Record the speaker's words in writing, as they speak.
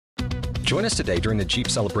Join us today during the Jeep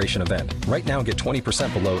Celebration event. Right now, get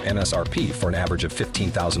 20% below MSRP for an average of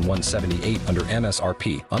 $15,178 under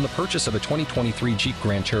MSRP on the purchase of a 2023 Jeep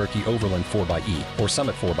Grand Cherokee Overland 4xE or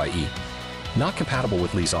Summit 4xE. Not compatible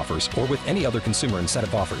with lease offers or with any other consumer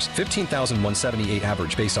incentive offers. $15,178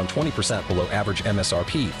 average based on 20% below average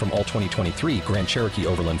MSRP from all 2023 Grand Cherokee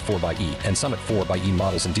Overland 4xE and Summit 4xE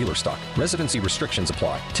models in dealer stock. Residency restrictions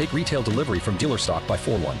apply. Take retail delivery from dealer stock by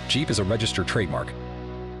 4/1. Jeep is a registered trademark.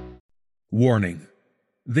 Warning.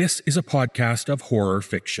 This is a podcast of horror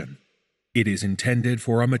fiction. It is intended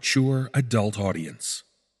for a mature adult audience.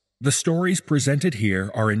 The stories presented here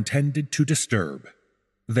are intended to disturb.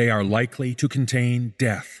 They are likely to contain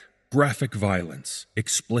death, graphic violence,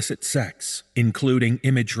 explicit sex, including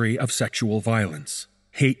imagery of sexual violence,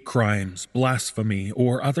 hate crimes, blasphemy,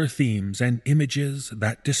 or other themes and images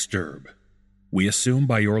that disturb. We assume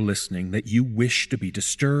by your listening that you wish to be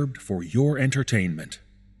disturbed for your entertainment.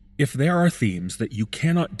 If there are themes that you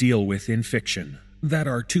cannot deal with in fiction that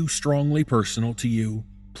are too strongly personal to you,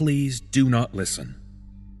 please do not listen.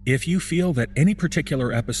 If you feel that any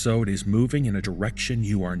particular episode is moving in a direction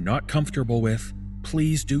you are not comfortable with,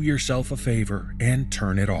 please do yourself a favor and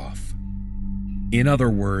turn it off. In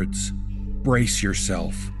other words, brace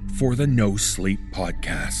yourself for the No Sleep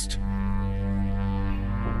podcast.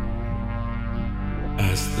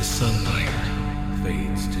 As the sunlight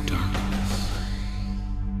fades to darkness,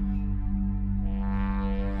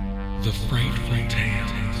 the frightful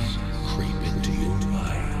tales creep into your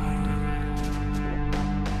mind.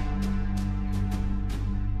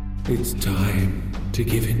 It's time to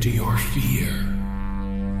give in to your fear.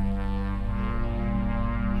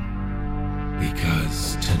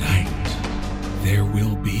 Because tonight, there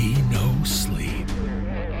will be no sleep.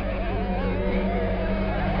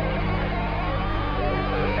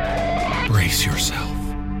 Brace yourself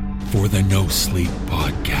for the No Sleep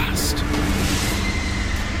podcast.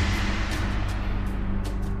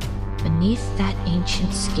 Beneath that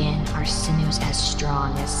ancient skin are sinews as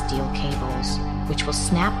strong as steel cables, which will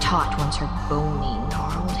snap taut once her bony,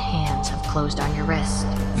 gnarled hands have closed on your wrist.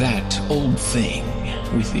 That old thing,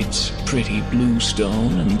 with its pretty blue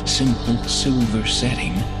stone and simple silver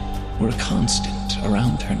setting, were a constant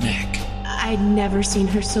around her neck. I'd never seen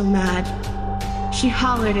her so mad. She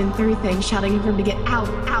hollered and threw things, shouting at her to get out,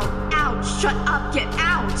 out, out, shut up, get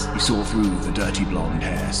out! You saw through the dirty blonde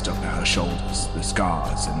hair stuck to her shoulders, the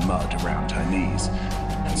scars and mud around her knees,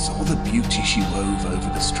 and saw the beauty she wove over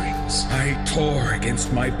the strings. I tore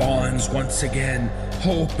against my bonds once again,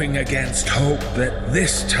 hoping against hope that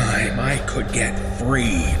this time I could get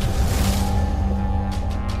free.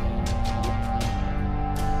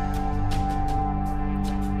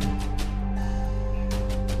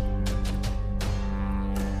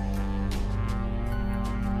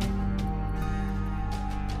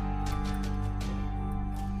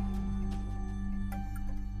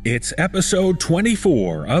 It's episode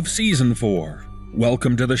 24 of season 4.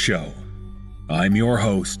 Welcome to the show. I'm your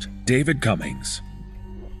host, David Cummings.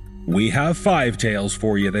 We have 5 tales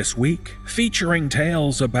for you this week, featuring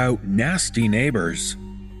tales about nasty neighbors,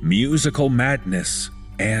 musical madness,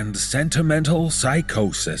 and sentimental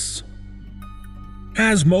psychosis.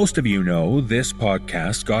 As most of you know, this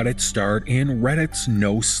podcast got its start in Reddit's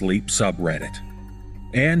No Sleep subreddit.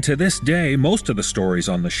 And to this day, most of the stories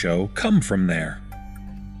on the show come from there.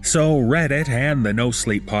 So Reddit and the No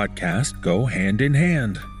Sleep podcast go hand in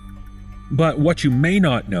hand. But what you may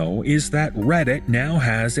not know is that Reddit now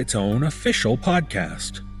has its own official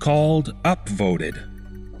podcast called Upvoted.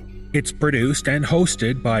 It's produced and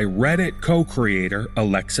hosted by Reddit co-creator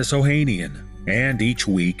Alexis Ohanian, and each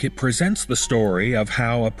week it presents the story of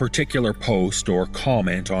how a particular post or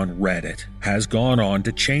comment on Reddit has gone on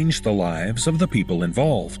to change the lives of the people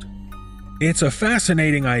involved. It's a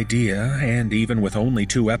fascinating idea, and even with only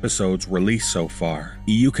 2 episodes released so far,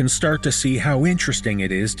 you can start to see how interesting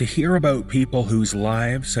it is to hear about people whose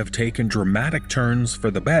lives have taken dramatic turns for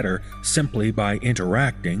the better simply by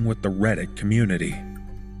interacting with the Reddit community.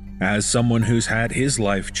 As someone who's had his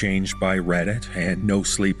life changed by Reddit, and No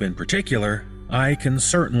Sleep in particular, I can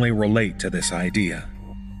certainly relate to this idea.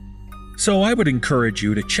 So I would encourage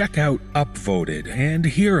you to check out Upvoted and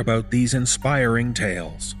hear about these inspiring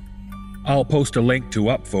tales. I'll post a link to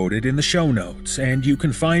Upvoted in the show notes, and you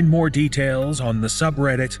can find more details on the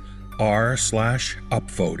subreddit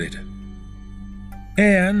r/upvoted.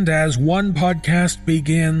 And as one podcast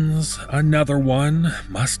begins, another one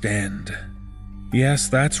must end. Yes,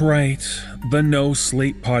 that's right. The No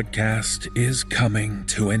Sleep podcast is coming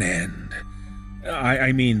to an end.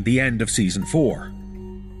 I mean the end of season 4.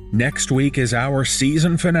 Next week is our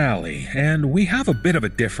season finale, and we have a bit of a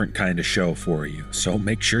different kind of show for you, so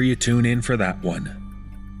make sure you tune in for that one.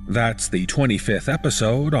 That's the 25th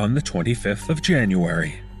episode on the 25th of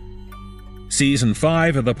January. Season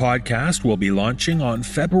 5 of the podcast will be launching on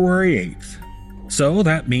February 8th. So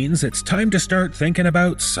that means it's time to start thinking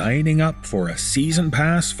about signing up for a Season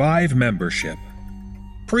Pass 5 membership.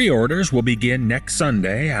 Pre-orders will begin next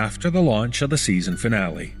Sunday after the launch of the season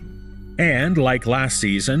finale. And like last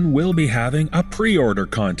season, we'll be having a pre-order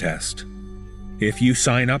contest. If you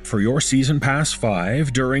sign up for your Season Pass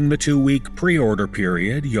 5 during the 2-week pre-order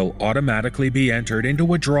period, you'll automatically be entered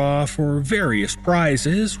into a draw for various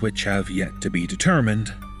prizes which have yet to be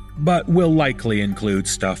determined, but will likely include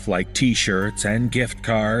stuff like t-shirts and gift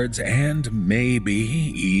cards and maybe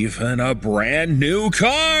even a brand new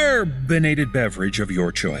carbonated beverage of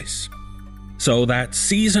your choice. So that's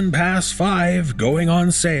Season Pass 5 going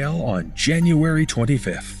on sale on January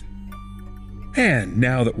 25th. And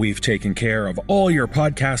now that we've taken care of all your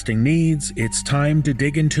podcasting needs, it's time to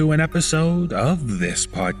dig into an episode of this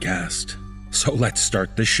podcast. So let's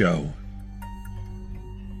start the show.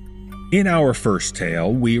 In our first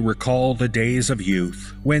tale, we recall the days of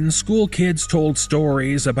youth when school kids told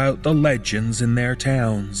stories about the legends in their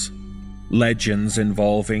towns. Legends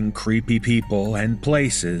involving creepy people and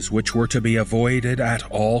places which were to be avoided at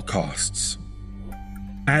all costs.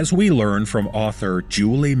 As we learn from author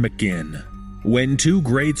Julie McGinn, when two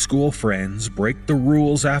grade school friends break the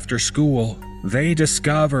rules after school, they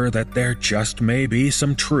discover that there just may be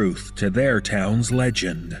some truth to their town's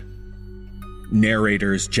legend.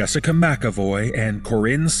 Narrators Jessica McAvoy and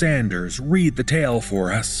Corinne Sanders read the tale for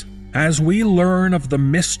us as we learn of the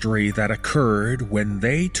mystery that occurred when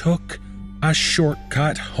they took a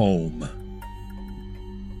shortcut home.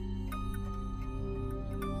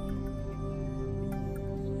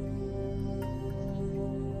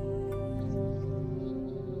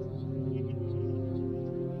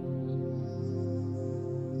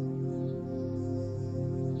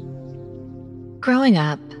 Growing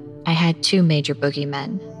up, I had two major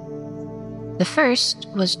boogeymen. The first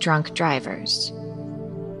was drunk drivers.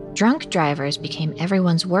 Drunk drivers became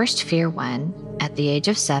everyone's worst fear when, at the age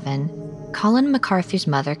of 7, Colin McCarthy's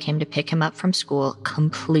mother came to pick him up from school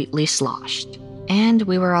completely sloshed, and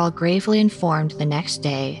we were all gravely informed the next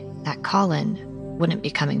day that Colin wouldn't be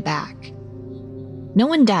coming back. No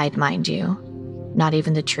one died, mind you, not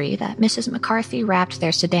even the tree that Mrs. McCarthy wrapped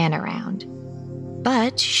their sedan around.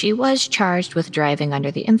 But she was charged with driving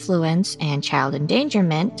under the influence and child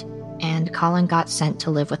endangerment, and Colin got sent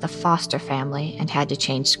to live with a foster family and had to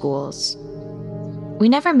change schools. We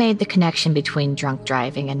never made the connection between drunk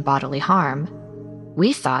driving and bodily harm.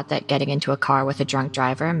 We thought that getting into a car with a drunk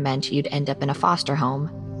driver meant you'd end up in a foster home.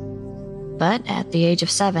 But at the age of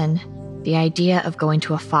 7, the idea of going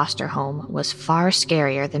to a foster home was far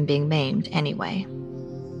scarier than being maimed anyway.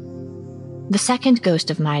 The second ghost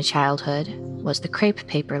of my childhood was the crepe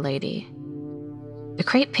paper lady. The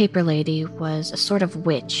crepe paper lady was a sort of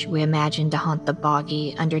witch we imagined to haunt the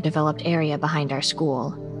boggy, underdeveloped area behind our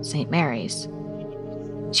school, St. Mary's.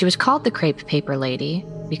 She was called the crepe paper lady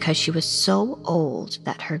because she was so old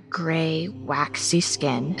that her gray, waxy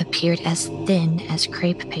skin appeared as thin as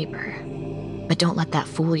crepe paper. But don't let that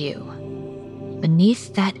fool you.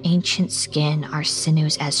 Beneath that ancient skin are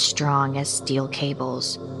sinews as strong as steel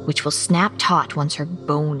cables, which will snap taut once her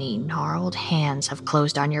bony, gnarled hands have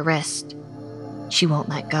closed on your wrist. She won't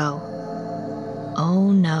let go.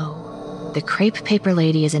 Oh no, the crepe paper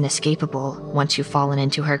lady is inescapable once you've fallen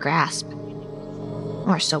into her grasp.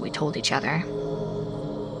 Or so we told each other.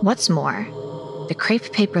 What's more, the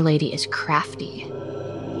crepe paper lady is crafty.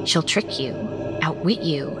 She'll trick you, outwit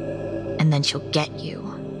you, and then she'll get you.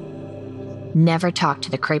 Never talk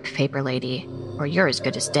to the crepe paper lady, or you're as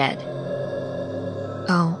good as dead.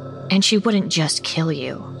 Oh, and she wouldn't just kill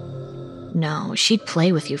you. No, she'd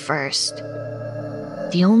play with you first.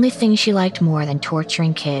 The only thing she liked more than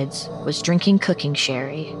torturing kids was drinking cooking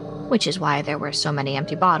sherry, which is why there were so many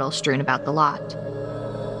empty bottles strewn about the lot.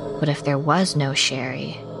 But if there was no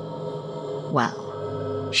sherry,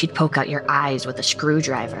 well, she'd poke out your eyes with a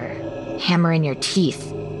screwdriver, hammer in your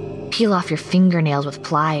teeth, peel off your fingernails with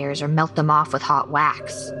pliers, or melt them off with hot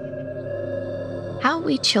wax. How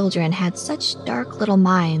we children had such dark little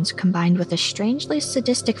minds combined with a strangely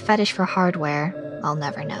sadistic fetish for hardware, I'll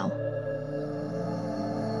never know.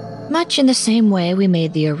 Much in the same way we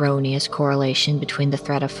made the erroneous correlation between the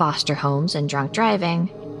threat of foster homes and drunk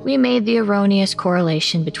driving, we made the erroneous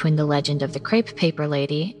correlation between the legend of the crepe paper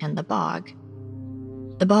lady and the bog.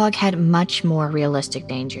 The bog had much more realistic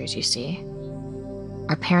dangers, you see.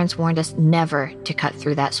 our parents warned us never to cut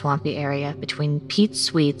through that swampy area between Pete's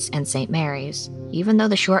Sweets and St. Mary's, even though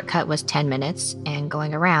the shortcut was 10 minutes and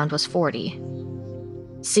going around was 40.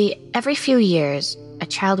 See, every few years, a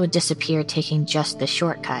child would disappear taking just the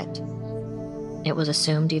shortcut. It was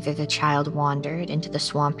assumed either the child wandered into the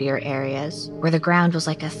swampier areas, where the ground was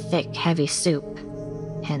like a thick, heavy soup,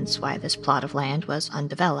 hence why this plot of land was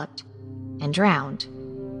undeveloped, and drowned.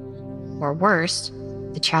 Or worse,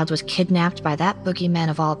 the child was kidnapped by that boogeyman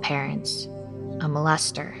of all parents, a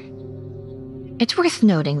molester. It's worth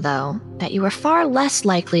noting, though, that you were far less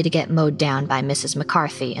likely to get mowed down by Mrs.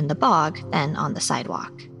 McCarthy in the bog than on the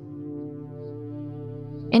sidewalk.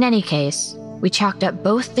 In any case, we chalked up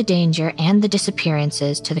both the danger and the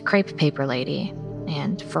disappearances to the crepe paper lady,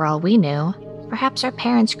 and for all we knew, perhaps our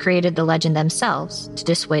parents created the legend themselves to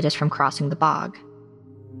dissuade us from crossing the bog.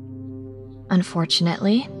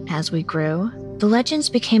 Unfortunately, as we grew, the legends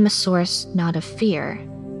became a source not of fear,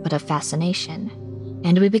 but of fascination,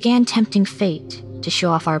 and we began tempting fate to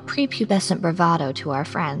show off our prepubescent bravado to our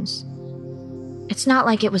friends. It's not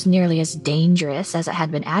like it was nearly as dangerous as it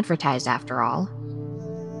had been advertised after all.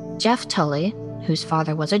 Jeff Tully, whose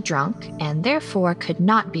father was a drunk and therefore could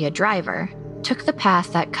not be a driver, took the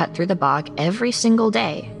path that cut through the bog every single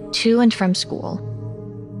day, to and from school.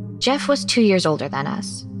 Jeff was 2 years older than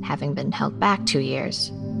us, having been held back 2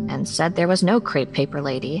 years, and said there was no crepe paper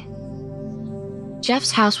lady.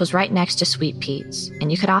 Jeff's house was right next to Sweet Pete's,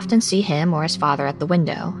 and you could often see him or his father at the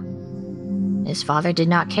window. His father did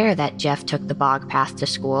not care that Jeff took the bog path to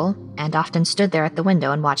school, and often stood there at the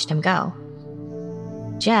window and watched him go.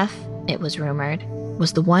 Jeff, it was rumored,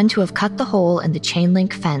 was the one to have cut the hole in the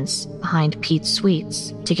chain-link fence behind Pete's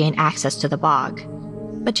Sweets to gain access to the bog.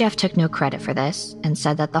 But Jeff took no credit for this and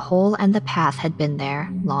said that the hole and the path had been there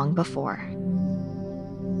long before.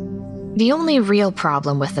 The only real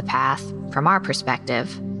problem with the path, from our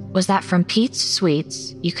perspective, was that from Pete's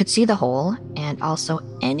Sweets, you could see the hole and also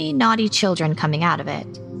any naughty children coming out of it.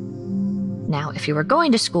 Now, if you were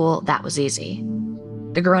going to school, that was easy.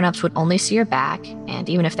 The grown-ups would only see your back, and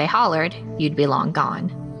even if they hollered, you'd be long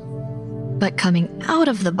gone. But coming out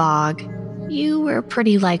of the bog, you were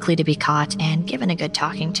pretty likely to be caught and given a good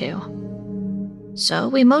talking to. So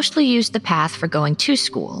we mostly used the path for going to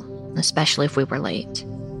school, especially if we were late.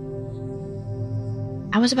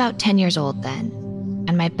 I was about 10 years old then,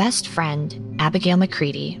 and my best friend, Abigail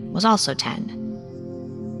McCready, was also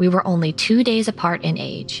 10. We were only 2 days apart in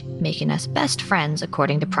age, making us best friends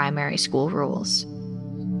according to primary school rules.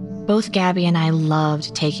 Both Gabby and I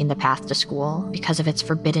loved taking the path to school because of its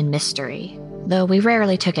forbidden mystery, though we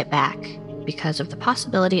rarely took it back because of the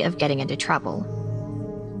possibility of getting into trouble.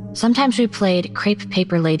 Sometimes we played crepe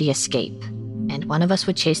paper lady escape, and one of us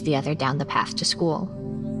would chase the other down the path to school.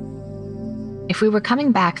 If we were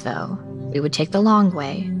coming back, though, we would take the long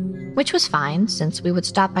way, which was fine since we would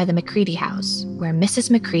stop by the McCready house, where Mrs.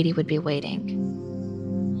 McCready would be waiting.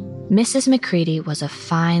 Mrs. McCready was a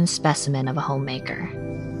fine specimen of a homemaker.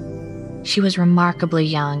 She was remarkably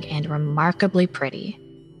young and remarkably pretty.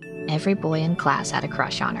 Every boy in class had a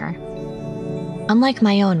crush on her. Unlike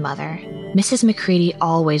my own mother, Mrs. McCready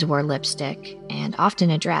always wore lipstick and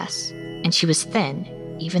often a dress, and she was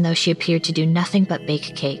thin, even though she appeared to do nothing but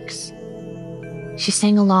bake cakes. She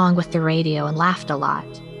sang along with the radio and laughed a lot,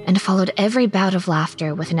 and followed every bout of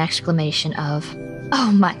laughter with an exclamation of,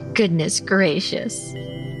 "Oh my goodness gracious!"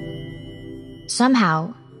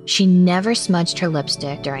 Somehow, she never smudged her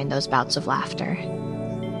lipstick during those bouts of laughter.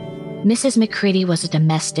 Mrs. McCready was a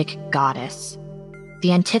domestic goddess,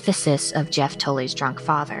 the antithesis of Jeff Tully's drunk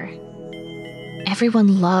father.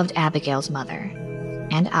 Everyone loved Abigail's mother,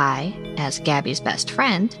 and I, as Gabby's best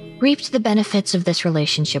friend, reaped the benefits of this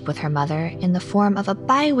relationship with her mother in the form of a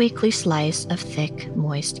bi-weekly slice of thick,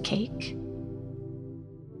 moist cake.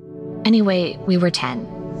 Anyway, we were 10,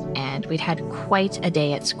 and we'd had quite a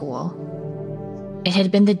day at school. It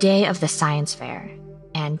had been the day of the science fair,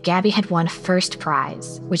 and Gabby had won first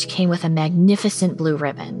prize, which came with a magnificent blue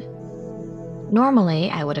ribbon.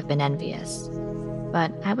 Normally, I would have been envious,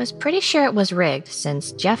 but I was pretty sure it was rigged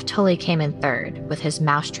since Jeff Tully came in third with his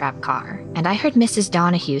mousetrap car, and I heard Mrs.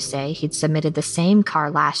 Donahue say he'd submitted the same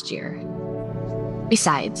car last year.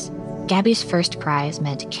 Besides, Gabby's first prize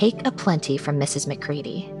meant cake aplenty from Mrs.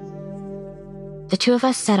 McCready. The two of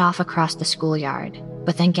us set off across the schoolyard,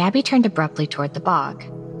 but then Gabby turned abruptly toward the bog.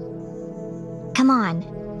 "Come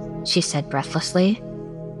on," she said breathlessly.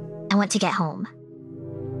 "I want to get home."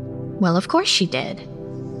 Well, of course she did.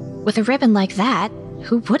 With a ribbon like that,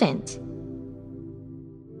 who wouldn't?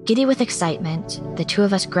 Giddy with excitement, the two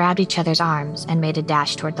of us grabbed each other's arms and made a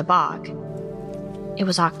dash toward the bog. It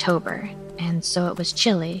was October, and so it was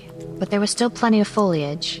chilly, but there was still plenty of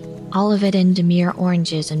foliage, all of it in demure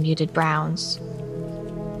oranges and muted browns.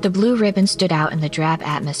 The blue ribbon stood out in the drab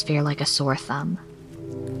atmosphere like a sore thumb.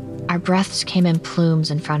 Our breaths came in plumes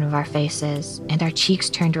in front of our faces, and our cheeks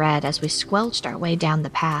turned red as we squelched our way down the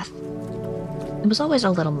path. It was always a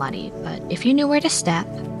little muddy, but if you knew where to step,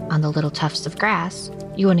 on the little tufts of grass,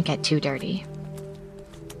 you wouldn't get too dirty.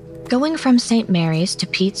 Going from St. Mary's to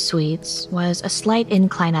Pete's Sweets was a slight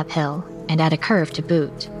incline uphill, and at a curve to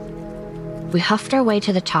boot. We huffed our way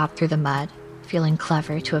to the top through the mud, feeling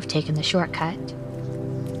clever to have taken the shortcut.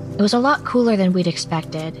 It was a lot cooler than we'd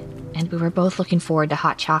expected, and we were both looking forward to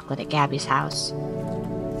hot chocolate at Gabby's house.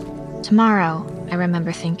 Tomorrow, I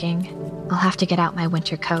remember thinking, I'll have to get out my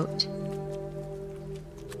winter coat.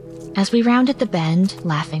 As we rounded the bend,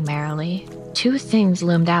 laughing merrily, two things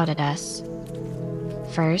loomed out at us.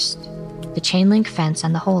 First, the chain link fence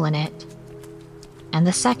and the hole in it. And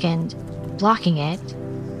the second, blocking it,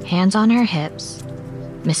 hands on her hips,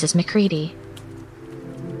 Mrs. McCready.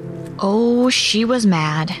 Oh, she was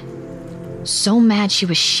mad. So mad she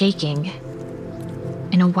was shaking.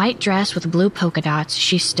 In a white dress with blue polka dots,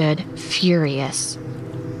 she stood furious.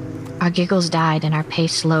 Our giggles died and our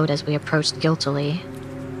pace slowed as we approached guiltily.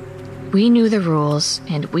 We knew the rules,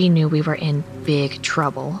 and we knew we were in big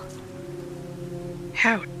trouble.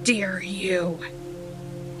 How dare you?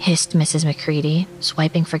 Hissed Mrs. McCready,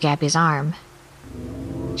 swiping for Gabby's arm.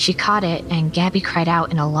 She caught it, and Gabby cried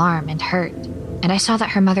out in alarm and hurt, and I saw that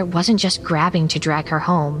her mother wasn't just grabbing to drag her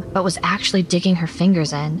home, but was actually digging her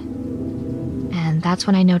fingers in. And that's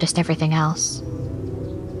when I noticed everything else.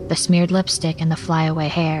 The smeared lipstick and the flyaway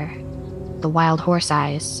hair, the wild horse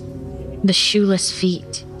eyes, the shoeless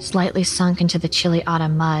feet slightly sunk into the chilly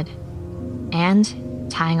autumn mud,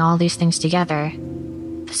 and, tying all these things together,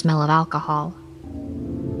 the smell of alcohol.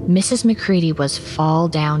 Mrs. McCready was fall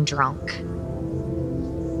down drunk.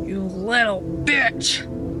 You little bitch!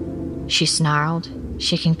 She snarled,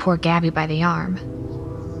 shaking poor Gabby by the arm.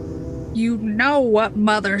 You know what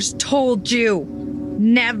Mother's told you.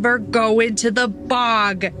 Never go into the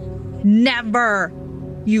bog. Never!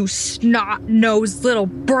 You snot-nosed little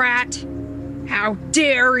brat! How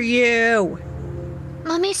dare you!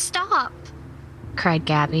 Mommy, stop! Cried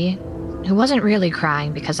Gabby, who wasn't really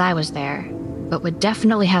crying because I was there, but would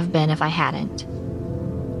definitely have been if I hadn't.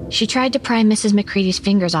 She tried to pry Mrs. McCready's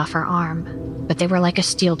fingers off her arm, but they were like a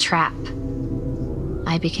steel trap.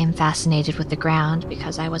 I became fascinated with the ground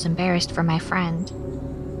because I was embarrassed for my friend.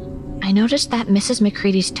 I noticed that Mrs.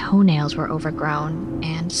 McCready's toenails were overgrown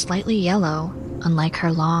and slightly yellow, unlike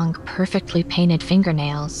her long, perfectly painted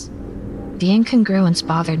fingernails. The incongruence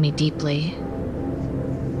bothered me deeply.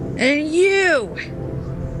 And you!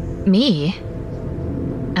 Me?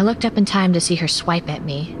 I looked up in time to see her swipe at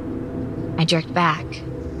me. I jerked back.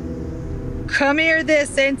 Come here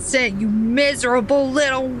this instant, you miserable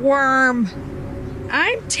little worm!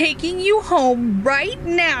 I'm taking you home right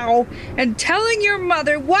now and telling your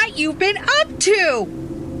mother what you've been up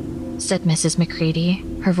to! Said Mrs. McCready,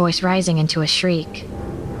 her voice rising into a shriek.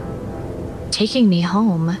 Taking me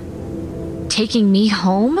home? Taking me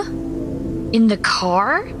home? In the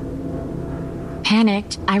car?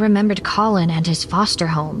 Panicked, I remembered Colin and his foster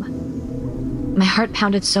home. My heart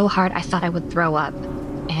pounded so hard I thought I would throw up,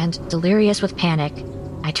 and, delirious with panic,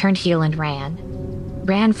 I turned heel and ran.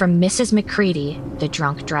 Ran from Mrs. McCready, the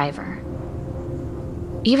drunk driver.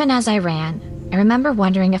 Even as I ran, I remember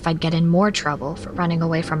wondering if I'd get in more trouble for running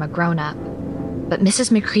away from a grown-up. But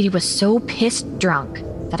Mrs. McCready was so pissed drunk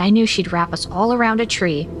that I knew she'd wrap us all around a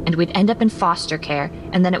tree and we'd end up in foster care,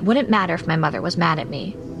 and then it wouldn't matter if my mother was mad at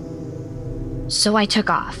me. So I took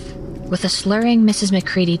off, with a slurring Mrs.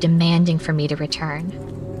 McCready demanding for me to return,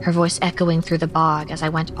 her voice echoing through the bog as I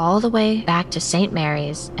went all the way back to St.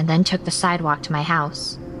 Mary's and then took the sidewalk to my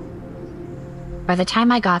house. By the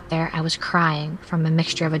time I got there, I was crying from a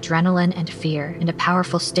mixture of adrenaline and fear and a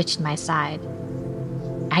powerful stitch in my side.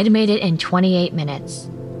 I'd made it in 28 minutes,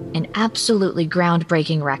 an absolutely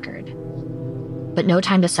groundbreaking record. But no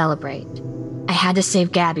time to celebrate. I had to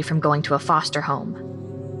save Gabby from going to a foster home.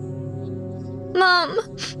 Mom!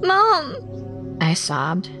 Mom! I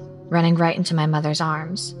sobbed, running right into my mother's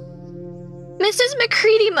arms. Mrs.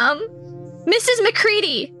 McCready, Mom! Mrs.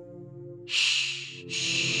 McCready! Shh,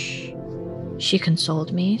 shh. She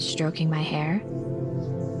consoled me, stroking my hair.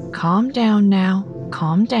 Calm down now,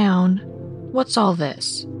 calm down. What's all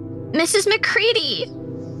this? Mrs. McCready!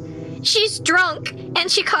 She's drunk, and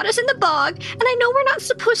she caught us in the bog, and I know we're not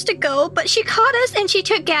supposed to go, but she caught us and she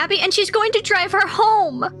took Gabby and she's going to drive her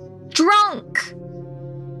home. Drunk!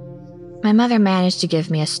 My mother managed to give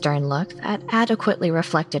me a stern look that adequately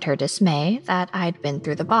reflected her dismay that I'd been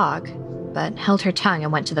through the bog. but held her tongue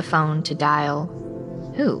and went to the phone to dial.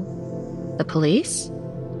 Who? The police?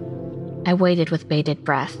 I waited with bated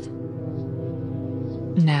breath.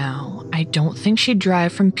 Now, I don't think she'd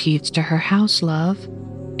drive from Pete's to her house, love.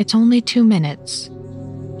 It's only 2 minutes,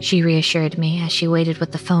 she reassured me as she waited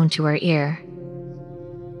with the phone to her ear.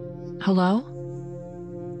 Hello?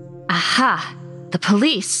 Aha! The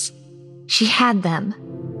police! She had them.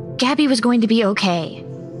 Gabby was going to be okay.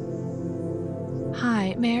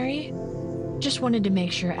 Hi, Mary? Just wanted to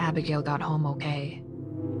make sure Abigail got home okay.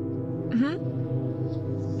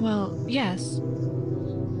 Well, yes.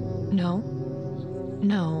 No.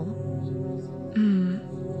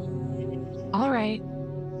 All right.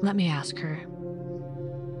 Let me ask her.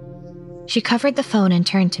 She covered the phone and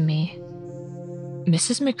turned to me.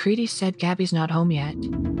 Mrs. McCready said Gabby's not home yet.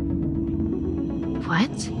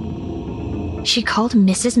 What? She called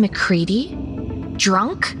Mrs. McCready?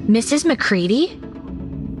 Drunk Mrs. McCready?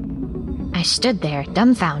 I stood there,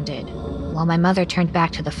 dumbfounded, while my mother turned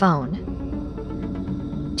back to the phone.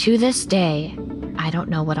 To this day, I don't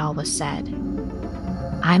know what all was said.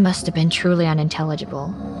 I must have been truly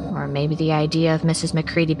unintelligible, or maybe the idea of Mrs.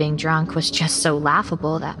 McCready being drunk was just so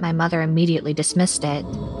laughable that my mother immediately dismissed it.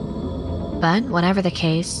 But whatever the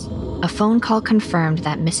case, a phone call confirmed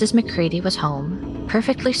that Mrs. McCready was home,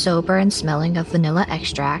 perfectly sober and smelling of vanilla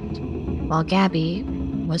extract, while Gabby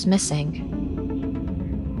was missing.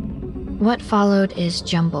 What followed is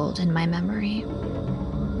jumbled in my memory.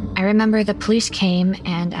 I remember the police came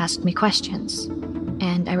and asked me questions,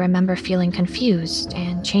 and I remember feeling confused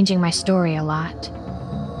and changing my story a lot.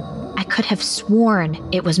 I could have sworn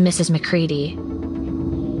it was Mrs. McCready.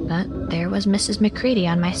 But there was Mrs. McCready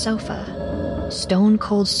on my sofa, stone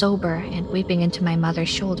cold sober and weeping into my mother's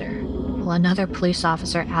shoulder, while another police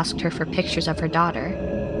officer asked her for pictures of her daughter.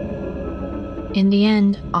 In the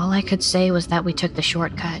end, all I could say was that we took the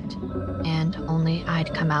shortcut, and only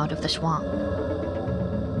I'd come out of the swamp.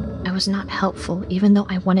 I was not helpful, even though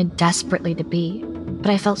I wanted desperately to be,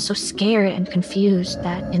 but I felt so scared and confused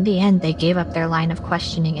that in the end they gave up their line of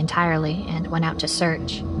questioning entirely and went out to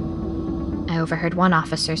search. I overheard one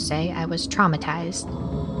officer say I was traumatized.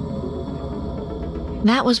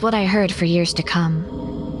 That was what I heard for years to come.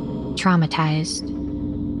 Traumatized.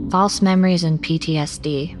 False memories and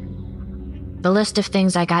PTSD. The list of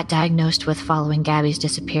things I got diagnosed with following Gabby's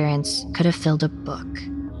disappearance could have filled a book.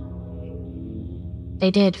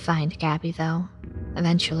 They did find Gabby, though,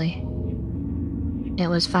 eventually. It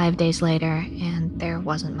was 5 days later, and there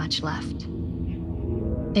wasn't much left.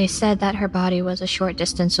 They said that her body was a short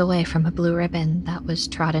distance away from a blue ribbon that was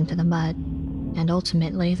trod into the mud, and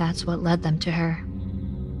ultimately that's what led them to her.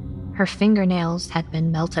 Her fingernails had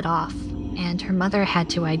been melted off, and her mother had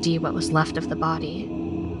to ID what was left of the body,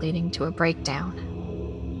 leading to a breakdown.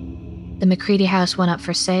 The McCready house went up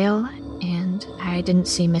for sale, and I didn't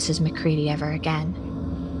see Mrs. McCready ever again.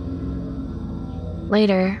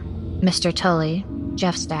 Later, Mr. Tully,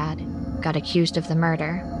 Jeff's dad, got accused of the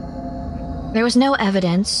murder. There was no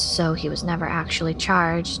evidence, so he was never actually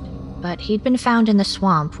charged, but he'd been found in the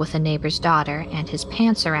swamp with a neighbor's daughter and his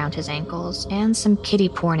pants around his ankles and some kiddie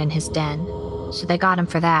porn in his den, so they got him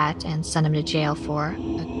for that and sent him to jail for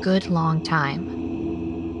a good long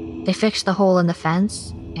time. They fixed the hole in the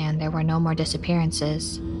fence, and there were no more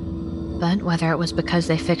disappearances. But whether it was because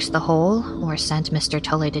they fixed the hole or sent Mr.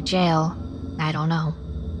 Tully to jail, I don't know.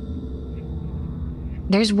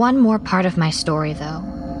 There's one more part of my story, though,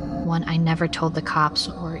 one I never told the cops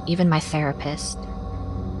or even my therapist.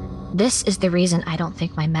 This is the reason I don't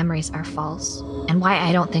think my memories are false, and why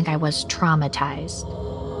I don't think I was traumatized.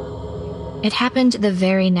 It happened the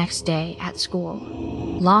very next day at school,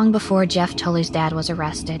 long before Jeff Tully's dad was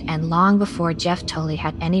arrested, and long before Jeff Tully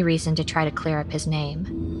had any reason to try to clear up his name.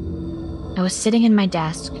 I was sitting in my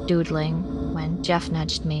desk, doodling, when Jeff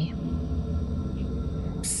nudged me.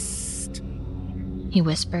 Psst. He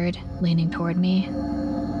whispered, leaning toward me.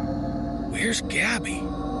 Where's Gabby?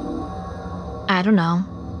 I don't know,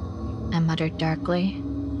 I muttered darkly.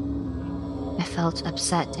 I felt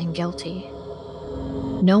upset and guilty.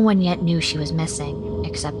 No one yet knew she was missing,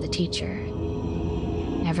 except the teacher.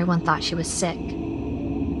 Everyone thought she was sick.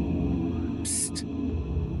 Psst.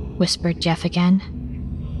 Whispered Jeff again.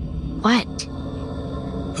 What?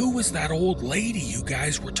 Who was that old lady you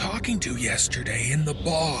guys were talking to yesterday in the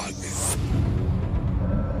bog?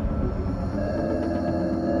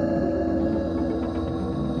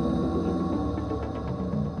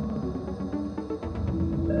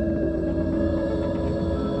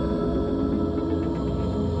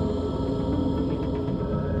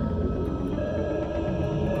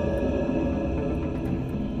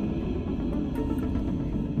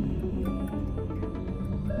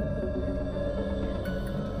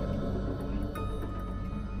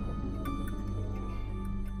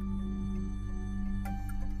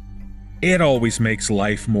 It always makes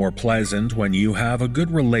life more pleasant when you have a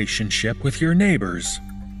good relationship with your neighbors.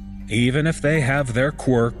 Even if they have their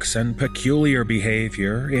quirks and peculiar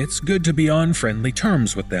behavior, it's good to be on friendly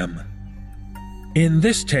terms with them. In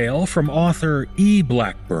this tale from author E.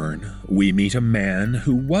 Blackburn, we meet a man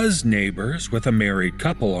who was neighbors with a married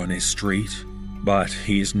couple on his street, but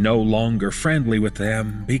he's no longer friendly with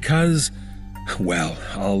them because, well,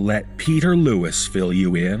 I'll let Peter Lewis fill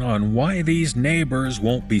you in on why these neighbors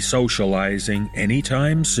won't be socializing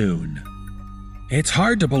anytime soon. It's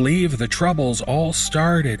hard to believe the troubles all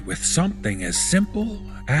started with something as simple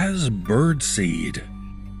as birdseed.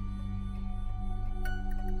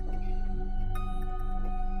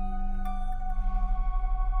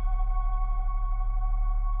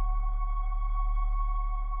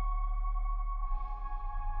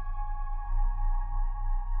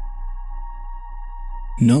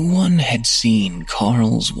 No one had seen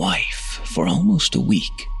Carl's wife for almost a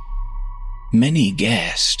week. Many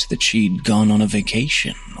guessed that she'd gone on a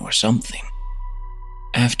vacation or something.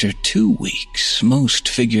 After 2 weeks, most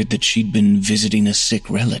figured that she'd been visiting a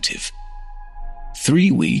sick relative.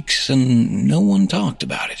 3 weeks, and no one talked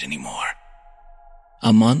about it anymore.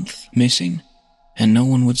 A month missing, and no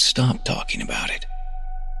one would stop talking about it.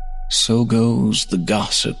 So goes the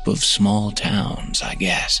gossip of small towns, I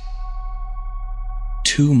guess.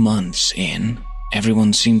 2 months in,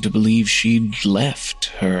 everyone seemed to believe she'd left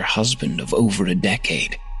her husband of over a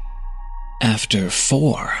decade. After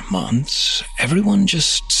 4 months, everyone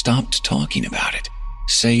just stopped talking about it,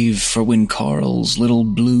 save for when Carl's little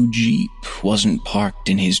blue Jeep wasn't parked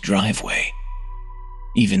in his driveway.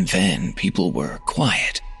 Even then, people were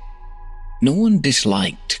quiet. No one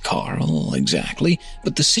disliked Carl, exactly,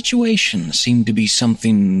 but the situation seemed to be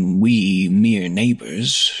something we, mere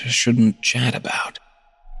neighbors, shouldn't chat about.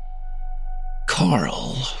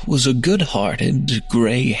 Carl was a good-hearted,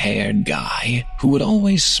 gray-haired guy who would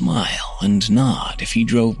always smile and nod if he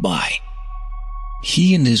drove by.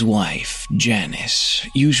 He and his wife, Janice,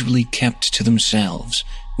 usually kept to themselves,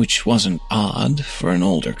 which wasn't odd for an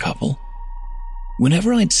older couple.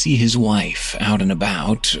 Whenever I'd see his wife out and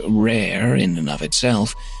about, rare in and of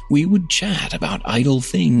itself, we would chat about idle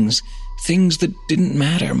things that didn't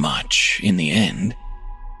matter much in the end.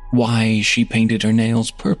 Why she painted her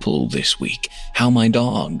nails purple this week, how my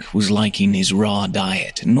dog was liking his raw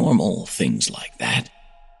diet, normal things like that.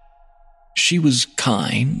 She was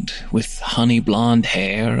kind, with honey blonde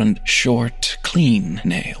hair and short, clean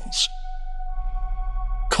nails.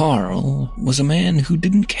 Carl was a man who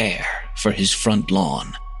didn't care for his front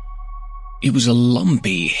lawn. It was a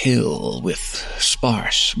lumpy hill with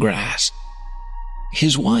sparse grass.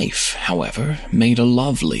 His wife, however, made a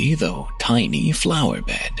lovely, though tiny, flower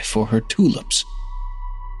bed for her tulips.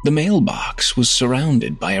 The mailbox was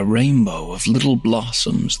surrounded by a rainbow of little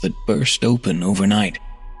blossoms that burst open overnight.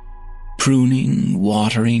 Pruning,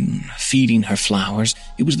 watering, feeding her flowers,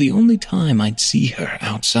 it was the only time I'd see her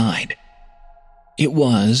outside. It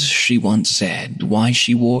was, she once said, why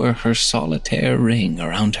she wore her solitaire ring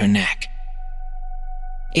around her neck.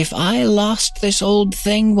 "If I lost this old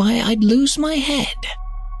thing, why, I'd lose my head."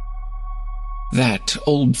 That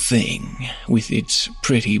old thing, with its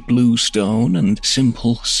pretty blue stone and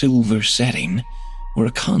simple silver setting, were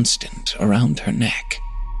a constant around her neck.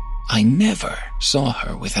 I never saw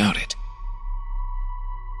her without it.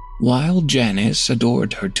 While Janice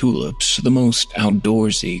adored her tulips, the most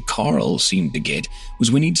outdoorsy Carl seemed to get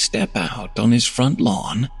was when he'd step out on his front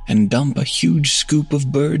lawn and dump a huge scoop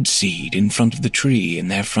of bird seed in front of the tree in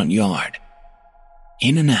their front yard.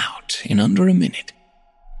 In and out in under a minute.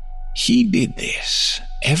 He did this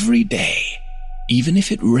every day, even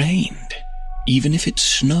if it rained, even if it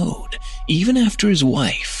snowed, even after his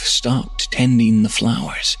wife stopped tending the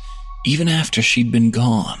flowers, even after she'd been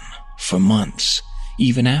gone for months,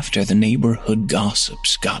 even after the neighborhood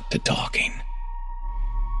gossips got to talking.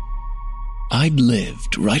 I'd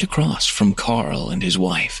lived right across from Carl and his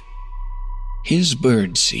wife. His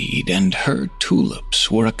birdseed and her tulips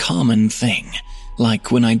were a common thing, like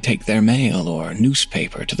when I'd take their mail or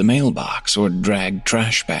newspaper to the mailbox or drag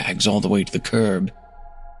trash bags all the way to the curb.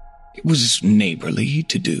 It was neighborly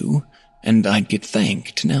to do, and I'd get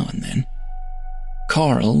thanked now and then.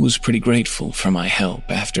 Carl was pretty grateful for my help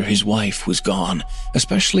after his wife was gone,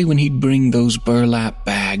 especially when he'd bring those burlap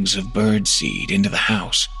bags of birdseed into the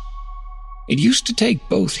house. It used to take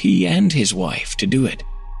both he and his wife to do it.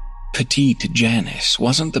 Petite Janice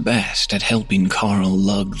wasn't the best at helping Carl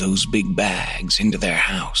lug those big bags into their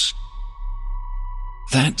house.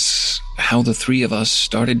 That's how the three of us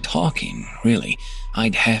started talking, really.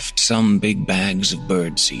 I'd heft some big bags of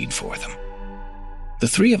birdseed for them. The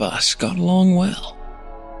three of us got along well.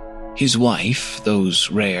 His wife, those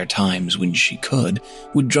rare times when she could,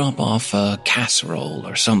 would drop off a casserole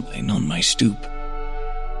or something on my stoop.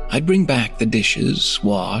 I'd bring back the dishes,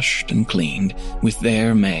 washed and cleaned, with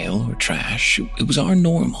their mail or trash. It was our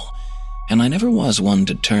normal, and I never was one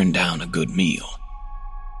to turn down a good meal.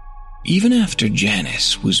 Even after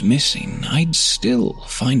Janice was missing, I'd still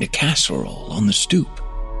find a casserole on the stoop.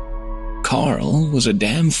 Carl was a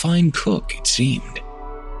damn fine cook, it seemed.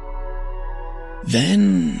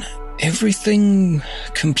 Then, everything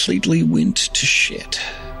completely went to shit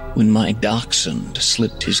when my dachshund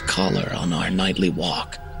slipped his collar on our nightly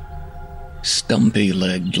walk.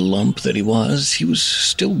 Stumpy-legged lump that he was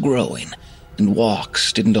still growing, and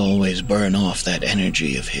walks didn't always burn off that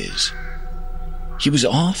energy of his. He was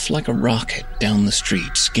off like a rocket down the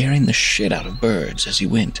street, scaring the shit out of birds as he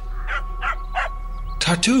went.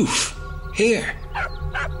 "Tartuffe, here!"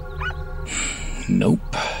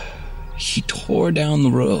 Nope. He tore down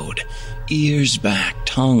the road, ears back,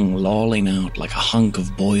 tongue lolling out like a hunk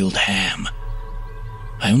of boiled ham.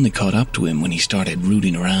 I only caught up to him when he started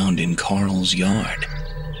rooting around in Carl's yard.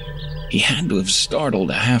 He had to have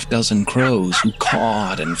startled a half-dozen crows who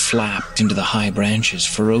cawed and flapped into the high branches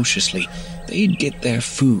ferociously. They'd get their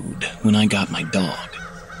food when I got my dog.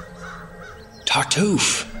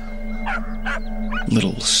 "Tartuffe!"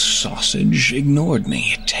 Little sausage ignored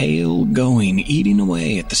me, tail going, eating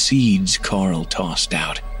away at the seeds Carl tossed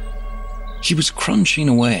out. He was crunching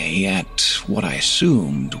away at what I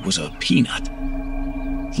assumed was a peanut.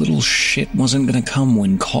 Little shit wasn't gonna come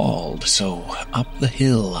when called, so up the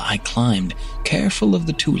hill I climbed, careful of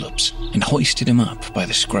the tulips, and hoisted him up by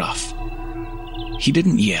the scruff. He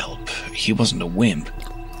didn't yelp, he wasn't a wimp.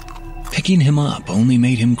 Picking him up only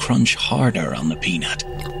made him crunch harder on the peanut.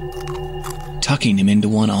 Tucking him into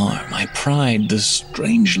one arm, I pried the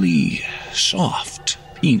strangely soft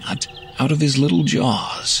peanut out of his little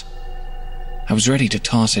jaws. I was ready to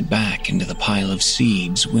toss it back into the pile of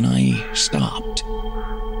seeds when I stopped.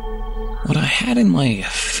 What I had in my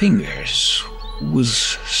fingers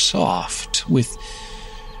was soft, with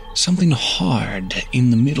something hard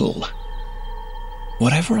in the middle.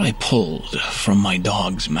 Whatever I pulled from my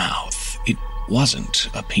dog's mouth, it wasn't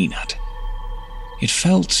a peanut. It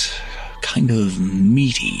felt kind of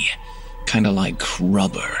meaty, kind of like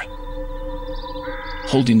rubber.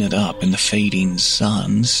 Holding it up in the fading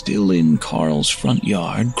sun, still in Carl's front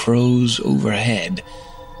yard, crows overhead,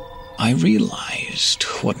 I realized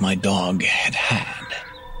what my dog had had.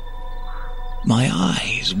 My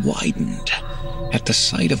eyes widened at the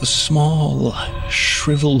sight of a small,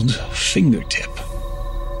 shriveled fingertip.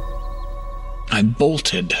 I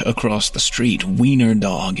bolted across the street, wiener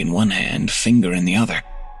dog in one hand, finger in the other.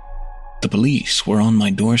 The police were on my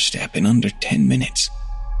doorstep in under 10 minutes.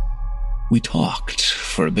 We talked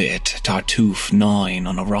for a bit, Tartuffe gnawing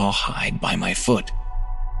on a rawhide by my foot.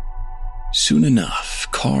 Soon enough,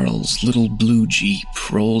 Carl's little blue Jeep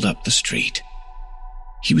rolled up the street.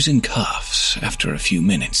 He was in cuffs after a few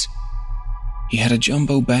minutes. He had a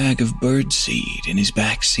jumbo bag of birdseed in his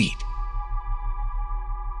back seat.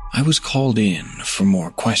 I was called in for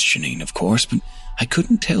more questioning, of course, but I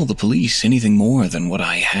couldn't tell the police anything more than what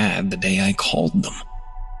I had the day I called them.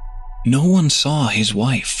 No one saw his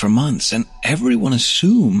wife for months, and everyone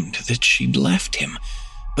assumed that she'd left him.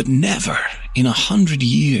 But never in 100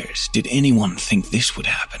 years did anyone think this would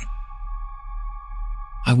happen.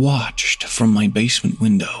 I watched from my basement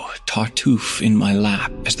window, Tartuffe in my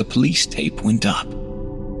lap, as the police tape went up.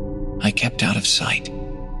 I kept out of sight.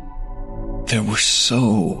 There were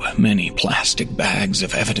so many plastic bags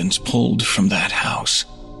of evidence pulled from that house.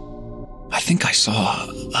 I think I saw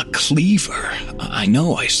a cleaver. I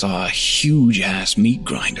know I saw a huge-ass meat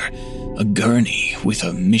grinder. A gurney with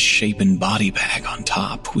a misshapen body bag on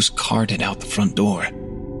top was carted out the front door.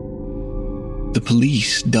 The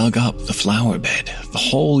police dug up the flower bed, the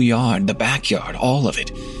whole yard, the backyard, all of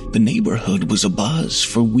it. The neighborhood was abuzz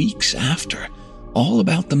for weeks after, all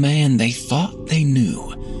about the man they thought they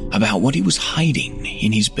knew, about what he was hiding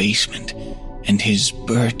in his basement, and his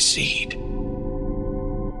birdseed.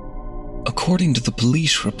 According to the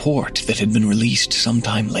police report that had been released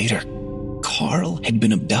sometime later, Carl had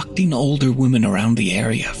been abducting older women around the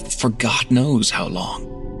area for God knows how long.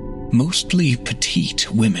 Mostly petite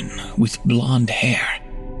women with blonde hair.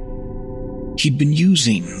 He'd been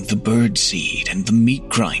using the birdseed and the meat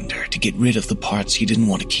grinder to get rid of the parts he didn't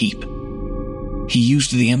want to keep. He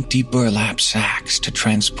used the empty burlap sacks to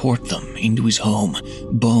transport them into his home,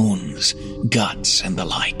 bones, guts, and the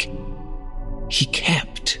like. He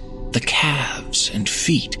kept the calves and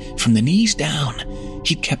feet from the knees down.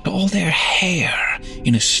 He'd kept all their hair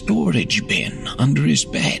in a storage bin under his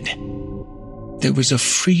bed. There was a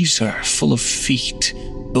freezer full of feet,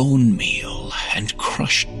 bone meal, and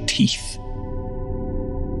crushed teeth.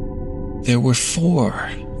 There were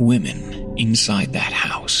 4 women inside that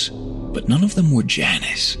house, but none of them were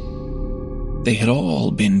Janice. They had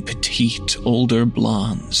all been petite, older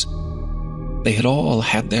blondes. They had all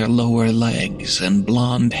had their lower legs and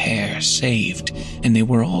blonde hair saved, and they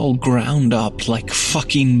were all ground up like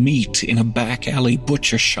fucking meat in a back alley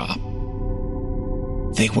butcher shop.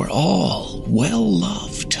 They were all well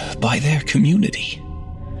loved by their community,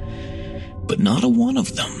 but not a one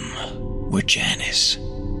of them were Janice.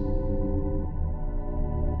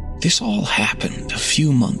 This all happened a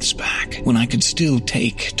few months back, when I could still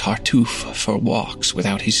take Tartuffe for walks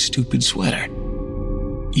without his stupid sweater.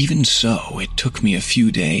 Even so, it took me a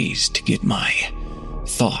few days to get my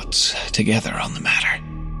thoughts together on the matter.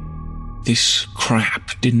 This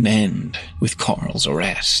crap didn't end with Carl's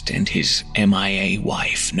arrest and his MIA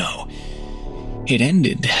wife, no. It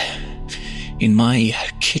ended in my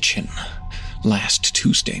kitchen last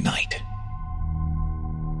Tuesday night.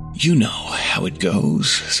 You know how it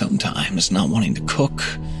goes sometimes, not wanting to cook,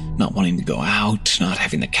 not wanting to go out, not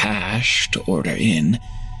having the cash to order in.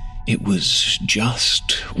 It was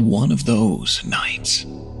just one of those nights,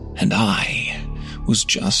 and I was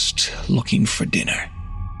just looking for dinner.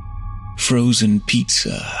 Frozen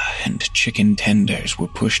pizza and chicken tenders were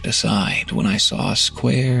pushed aside when I saw a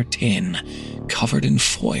square tin covered in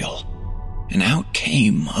foil, and out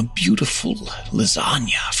came a beautiful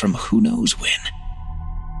lasagna from who knows when.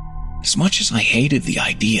 As much as I hated the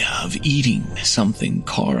idea of eating something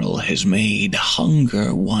Carl has made,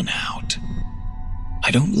 hunger won out. I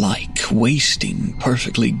don't like wasting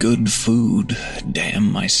perfectly good food,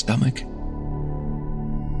 damn my stomach.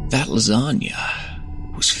 That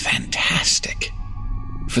lasagna was fantastic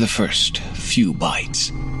for the first few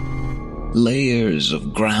bites. Layers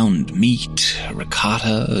of ground meat,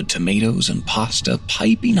 ricotta, tomatoes, and pasta,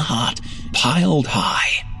 piping hot, piled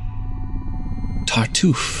high.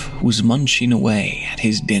 Tartuffe was munching away at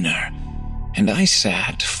his dinner, and I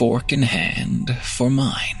sat fork in hand for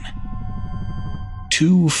mine.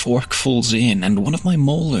 2 forkfuls in, and one of my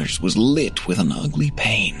molars was lit with an ugly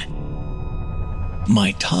pain.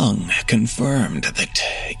 My tongue confirmed that,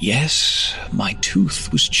 yes, my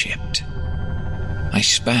tooth was chipped. I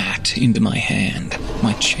spat into my hand,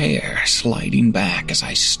 my chair sliding back as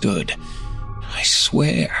I stood. I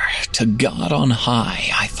swear to God on high,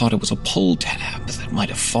 I thought it was a pull tab that might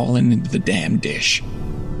have fallen into the damn dish.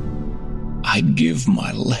 I'd give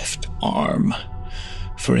my left arm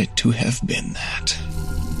for it to have been that.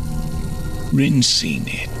 Rinsing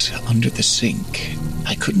it under the sink,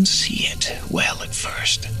 I couldn't see it well at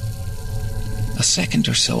first. A second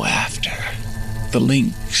or so after, the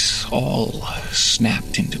links all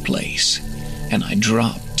snapped into place, and I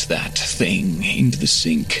dropped that thing into the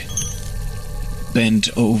sink. Bent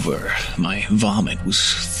over, my vomit was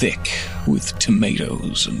thick with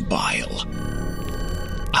tomatoes and bile.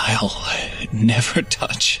 I'll never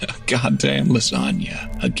touch a goddamn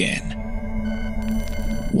lasagna again.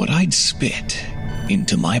 What I'd spit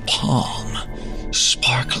into my palm,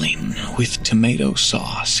 sparkling with tomato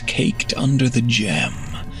sauce caked under the gem,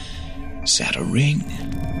 sat a ring,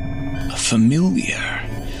 a familiar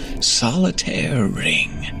solitaire ring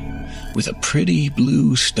with a pretty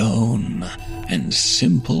blue stone and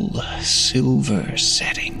simple silver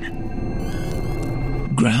setting.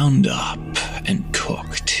 Ground up and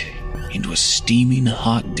cooked into a steaming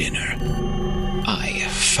hot dinner, I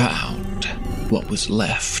found what was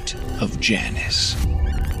left of Janice.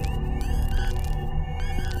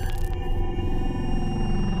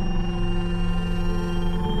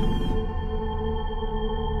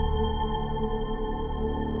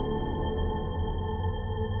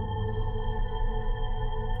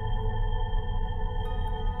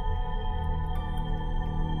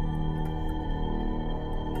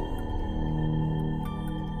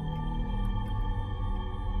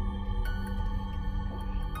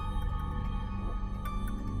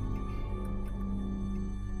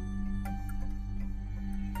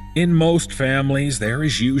 In most families, there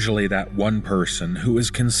is usually that one person who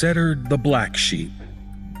is considered the black sheep,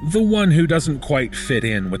 the one who doesn't quite fit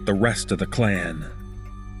in with the rest of the clan.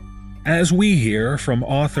 As we hear from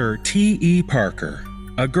author T.E. Parker,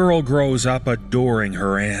 a girl grows up adoring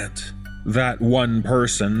her aunt, that one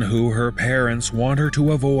person who her parents want her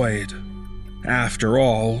to avoid. After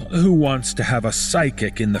all, who wants to have a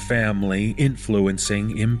psychic in the family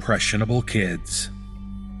influencing impressionable kids?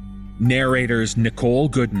 Narrators Nicole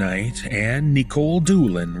Goodnight and Nicole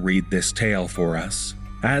Doolin read this tale for us,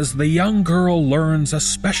 as the young girl learns a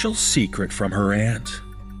special secret from her aunt.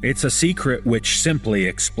 It's a secret which simply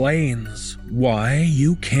explains why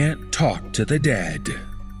you can't talk to the dead.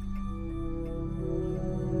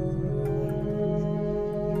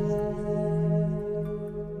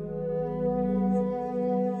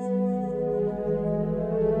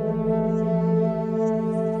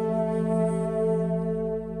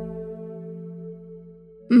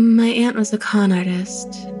 My aunt was a con artist,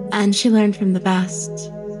 and she learned from the best.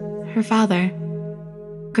 Her father.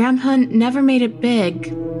 Grandpa never made it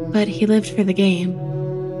big, but he lived for the game.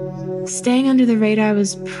 Staying under the radar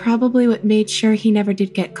was probably what made sure he never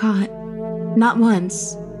did get caught. Not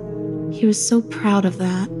once. He was so proud of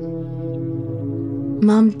that.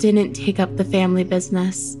 Mom didn't take up the family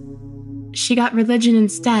business. She got religion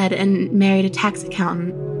instead and married a tax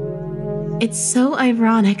accountant. It's so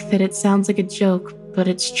ironic that it sounds like a joke, but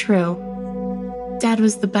it's true. Dad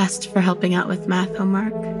was the best for helping out with math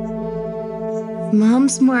homework.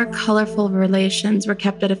 Mom's more colorful relations were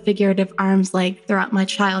kept at a figurative arm's length throughout my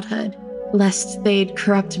childhood, lest they'd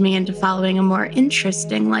corrupt me into following a more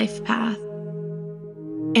interesting life path.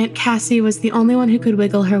 Aunt Cassie was the only one who could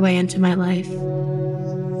wiggle her way into my life.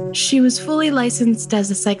 She was fully licensed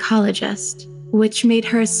as a psychologist, which made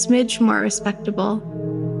her a smidge more respectable.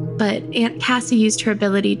 But Aunt Cassie used her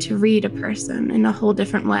ability to read a person in a whole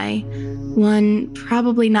different way, one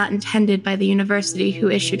probably not intended by the university who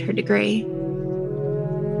issued her degree.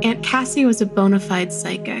 Aunt Cassie was a bona fide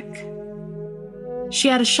psychic. She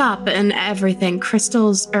had a shop and everything,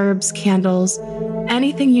 crystals, herbs, candles.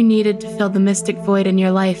 Anything you needed to fill the mystic void in your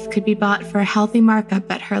life could be bought for a healthy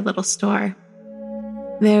markup at her little store.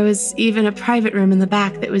 There was even a private room in the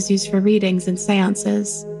back that was used for readings and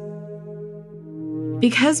seances.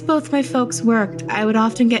 Because both my folks worked, I would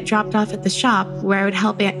often get dropped off at the shop where I would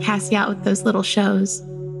help Aunt Cassie out with those little shows.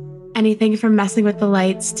 Anything from messing with the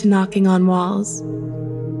lights to knocking on walls.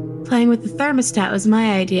 Playing with the thermostat was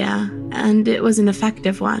my idea, and it was an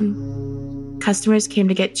effective one. Customers came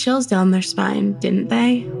to get chills down their spine, didn't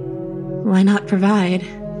they? Why not provide?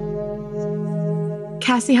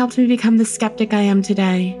 Cassie helped me become the skeptic I am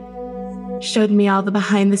today. Showed me all the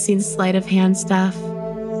behind-the-scenes sleight of hand stuff.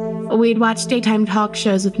 We'd watch daytime talk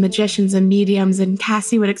shows with magicians and mediums, and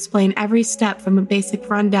Cassie would explain every step from a basic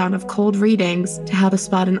rundown of cold readings to how to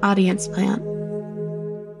spot an audience plant.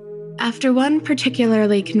 After one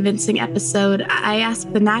particularly convincing episode, I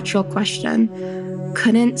asked the natural question,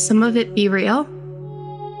 couldn't some of it be real?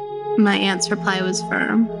 My aunt's reply was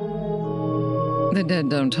firm. The dead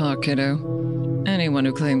don't talk, kiddo. Anyone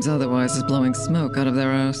who claims otherwise is blowing smoke out of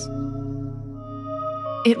their ass.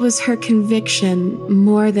 It was her conviction,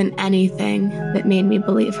 more than anything, that made me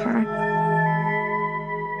believe her.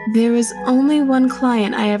 There was only one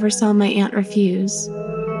client I ever saw my aunt refuse.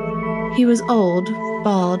 He was old,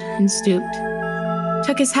 bald, and stooped.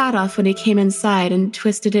 Took his hat off when he came inside and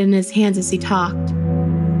twisted it in his hands as he talked.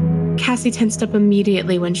 Cassie tensed up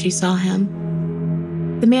immediately when she saw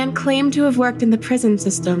him. The man claimed to have worked in the prison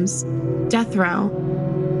systems, death row.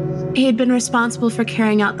 He had been responsible for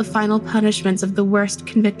carrying out the final punishments of the worst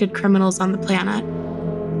convicted criminals on the planet.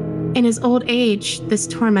 In his old age, this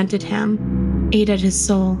tormented him, ate at his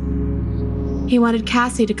soul. He wanted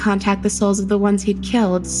Cassie to contact the souls of the ones he'd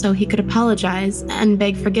killed so he could apologize and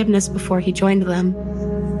beg forgiveness before he joined them.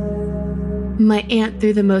 My aunt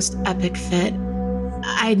threw the most epic fit.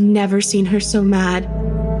 I'd never seen her so mad.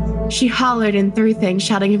 She hollered and threw things,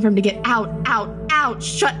 shouting at him to get out, out, out,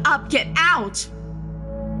 shut up, get out!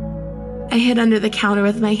 I hid under the counter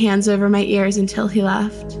with my hands over my ears until he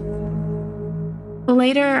left.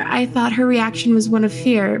 Later, I thought her reaction was one of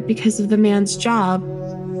fear because of the man's job.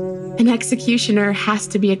 An executioner has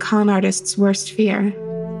to be a con artist's worst fear.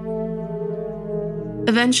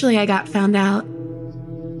 Eventually, I got found out.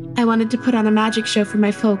 I wanted to put on a magic show for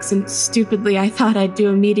my folks, and stupidly, I thought I'd do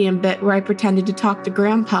a medium bit where I pretended to talk to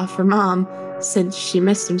Grandpa for Mom, since she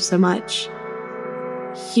missed him so much.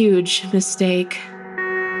 Huge mistake.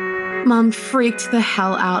 Mom freaked the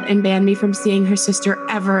hell out and banned me from seeing her sister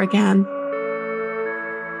ever again.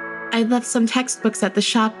 I'd left some textbooks at the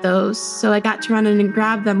shop, though, so I got to run in and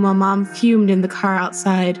grab them while Mom fumed in the car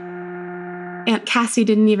outside. Aunt Cassie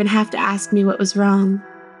didn't even have to ask me what was wrong.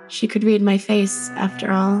 She could read my face, after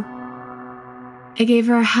all. I gave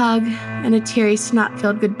her a hug and a teary,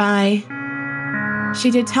 snot-filled goodbye. She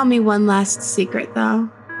did tell me one last secret, though.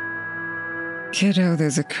 Kiddo,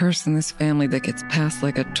 there's a curse in this family that gets passed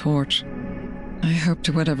like a torch. I hope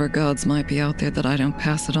to whatever gods might be out there that I don't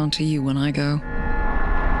pass it on to you when I go.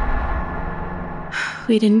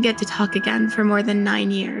 We didn't get to talk again for more than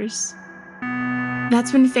 9 years.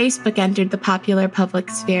 That's when Facebook entered the popular public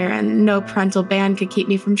sphere, and no parental ban could keep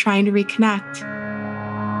me from trying to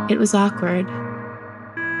reconnect. It was awkward.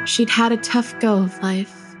 She'd had a tough go of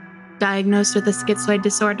life, diagnosed with a schizoid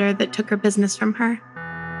disorder that took her business from her.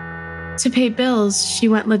 To pay bills, she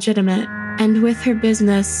went legitimate, and with her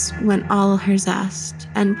business went all her zest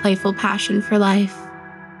and playful passion for life.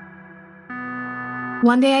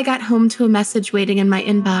 One day I got home to a message waiting in my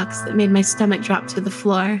inbox that made my stomach drop to the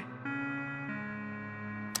floor.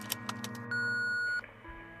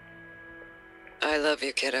 I love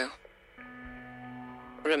you, kiddo.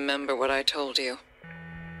 Remember what I told you.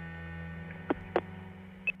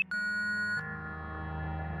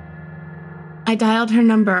 I dialed her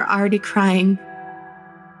number, already crying.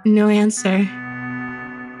 No answer.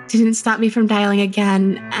 Didn't stop me from dialing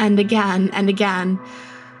again and again and again.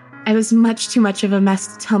 I was much too much of a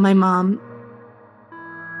mess to tell my mom.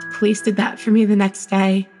 The police did that for me the next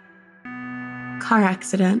day. Car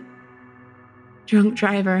accident. Drunk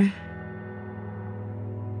driver.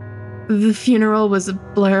 The funeral was a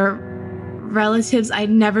blur. Relatives I'd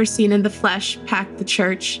never seen in the flesh packed the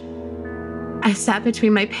church. I sat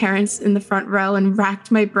between my parents in the front row and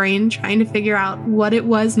racked my brain trying to figure out what it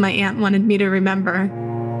was my aunt wanted me to remember.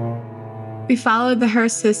 We followed the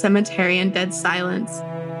hearse to the cemetery in dead silence.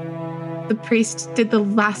 The priest did the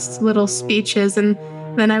last little speeches, and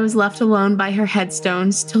then I was left alone by her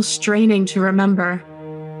headstone, still straining to remember.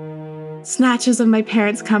 Snatches of my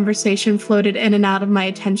parents' conversation floated in and out of my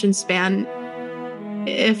attention span.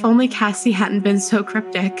 If only Cassie hadn't been so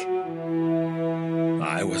cryptic.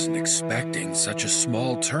 I wasn't expecting such a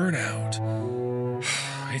small turnout.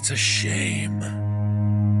 It's a shame.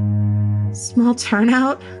 Small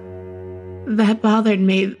turnout? That bothered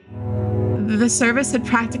me. The service had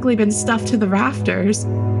practically been stuffed to the rafters.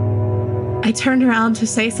 I turned around to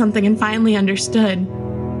say something and finally understood.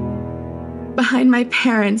 Behind my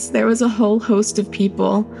parents, there was a whole host of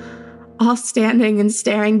people, all standing and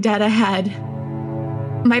staring dead ahead.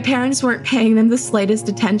 My parents weren't paying them the slightest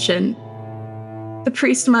attention. The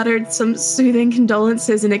priest muttered some soothing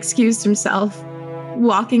condolences and excused himself,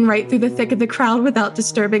 walking right through the thick of the crowd without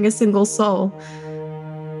disturbing a single soul.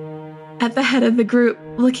 At the head of the group,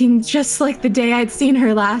 looking just like the day I'd seen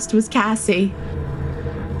her last, was Cassie.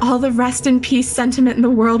 All the rest in peace sentiment in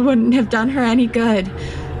the world wouldn't have done her any good.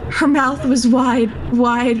 Her mouth was wide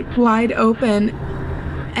open,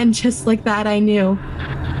 and just like that I knew.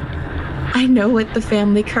 I know what the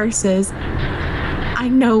family curse is. I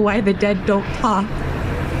know why the dead don't talk.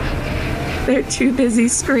 They're too busy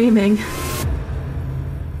screaming.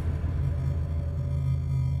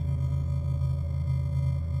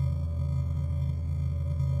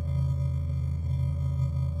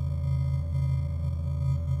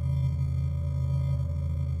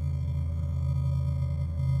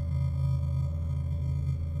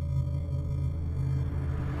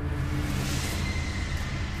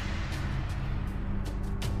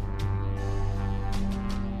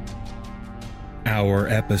 Our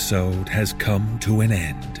episode has come to an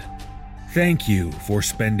end. Thank you for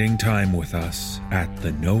spending time with us at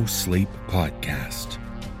the No Sleep Podcast.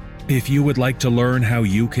 If you would like to learn how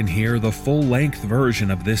you can hear the full-length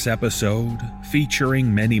version of this episode,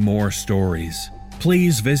 featuring many more stories,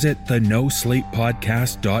 please visit the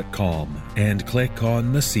nosleeppodcast.com and click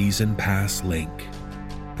on the Season Pass link.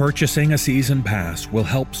 Purchasing a Season Pass will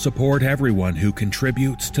help support everyone who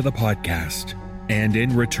contributes to the podcast. And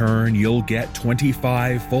in return, you'll get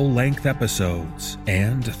 25 full-length episodes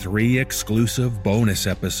and 3 exclusive bonus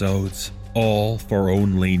episodes, all for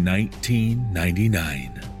only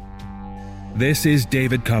 $19.99. This is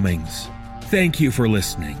David Cummings. Thank you for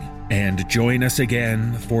listening, and join us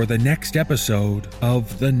again for the next episode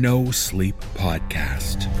of the No Sleep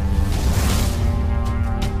Podcast.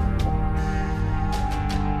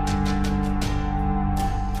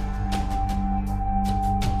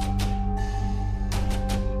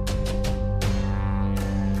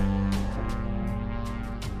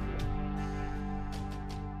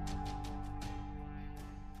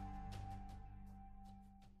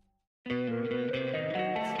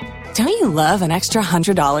 Don't you love an extra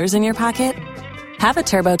 $100 in your pocket? Have a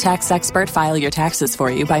TurboTax expert file your taxes for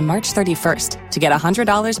you by March 31st to get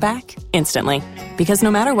 $100 back instantly. Because no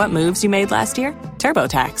matter what moves you made last year,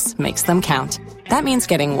 TurboTax makes them count. That means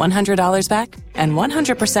getting $100 back and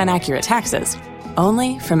 100% accurate taxes,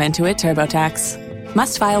 only from Intuit TurboTax.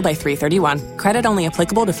 Must file by 3/31. Credit only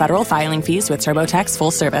applicable to federal filing fees with TurboTax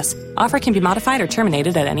full service. Offer can be modified or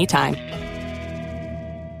terminated at any time.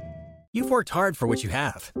 You've worked hard for what you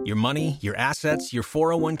have. Your money, your assets, your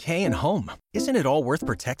 401k, and home. Isn't it all worth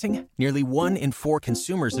protecting? Nearly 1 in 4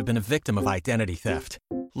 consumers have been a victim of identity theft.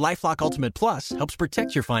 LifeLock Ultimate Plus helps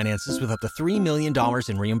protect your finances with up to $3 million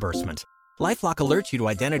in reimbursement. LifeLock alerts you to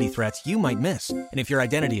identity threats you might miss. And if your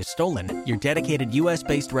identity is stolen, your dedicated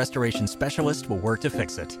U.S.-based restoration specialist will work to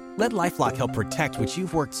fix it. Let LifeLock help protect what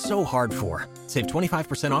you've worked so hard for. Save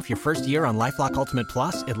 25% off your first year on LifeLock Ultimate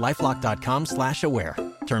Plus at LifeLock.com/aware.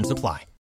 Terms apply.